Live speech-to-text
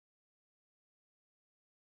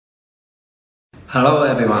Hello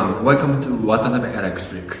everyone, welcome to Watanabe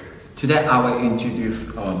Electric. Today I will introduce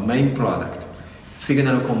our main product,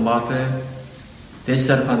 signal converter,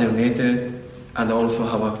 digital panel meter, and also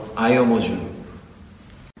have an I/O module.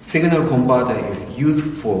 Signal converter is used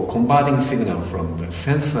for converting signal from the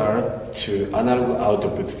sensor to analog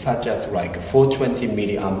output such as like 420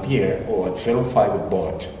 mA or 0.5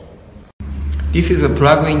 volt. This is a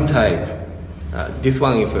plug-in type. This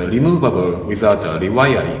one is removable without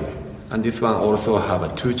rewiring. And this one also have a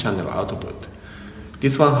 2-channel output.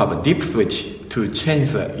 This one have a dip switch to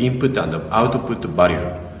change the input and output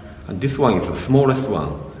value. And this one is the smallest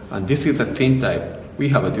one. And this is a thin type. We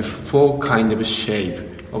have this 4 kind of shape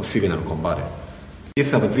of signal converter.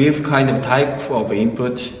 This have these kind of type of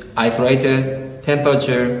input: isolator,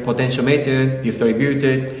 temperature, potentiometer,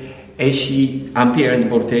 distributed, AC, ampere and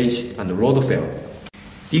voltage, and load cell.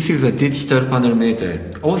 This is a digital panel meter.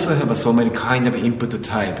 Also have so many kind of input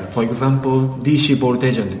type. For example, DC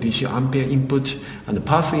voltage and DC ampere input, and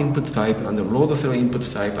pulse input type, and load cell input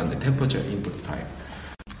type, and temperature input type.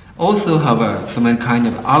 Also have so many kind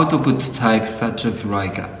of output type such as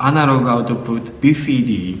like analog output,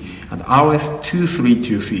 BCD, and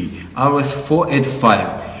RS232C,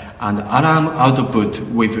 RS485, and alarm output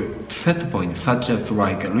with set point such as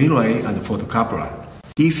like relay and photocoupler.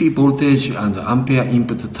 DC voltage and ampere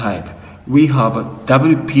input type, we have a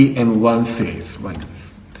WPM1 series like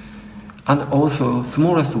this. And also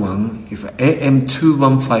smallest one is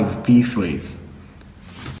AM215B series.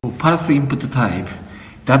 For pulse input type,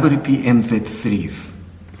 WPMZ series.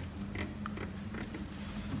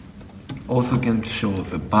 Also can show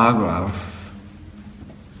the bar graph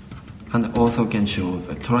and also can show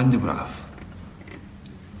the trend graph.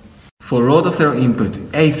 For load cell input,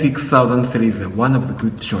 A6000 series is one of the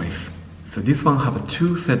good choice. So this one have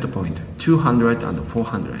 2 set point, 200 and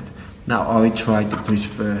 400. Now I will try to push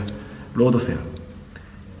the load cell.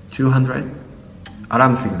 200,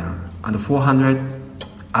 alarm signal, and 400,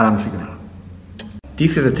 alarm signal.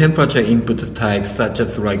 This is a temperature input type such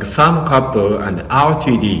as like thermocouple and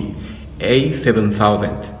RTD,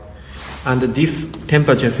 A7000. And this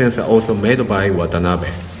temperature sensor also made by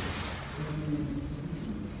Watanabe.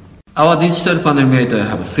 Our digital panel meter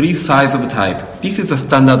have 3 sizes of type. This is a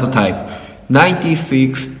standard type,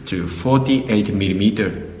 96 to 48 mm.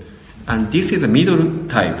 And this is a middle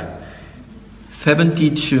type,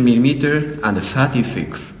 72 mm and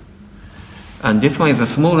 36. And this one is the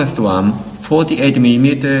smallest one, 48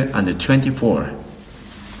 mm and 24.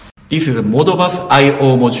 This is a Modbus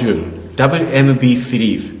I/O module, WMB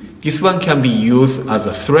series. This one can be used as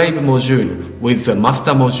a slave module with the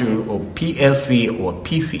master module of PLC or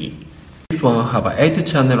PC. This one have an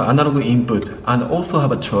 8-channel analog input and also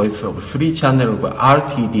have a choice of 3-channel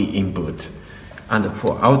RTD input. And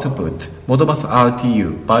for output, Modbus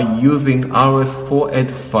RTU by using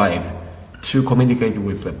RS485 to communicate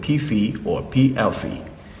with the PC or PLC.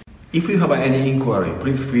 If you have any inquiry,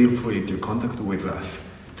 please feel free to contact with us.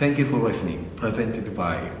 Thank you for listening. Presented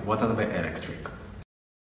by Watanabe Electric.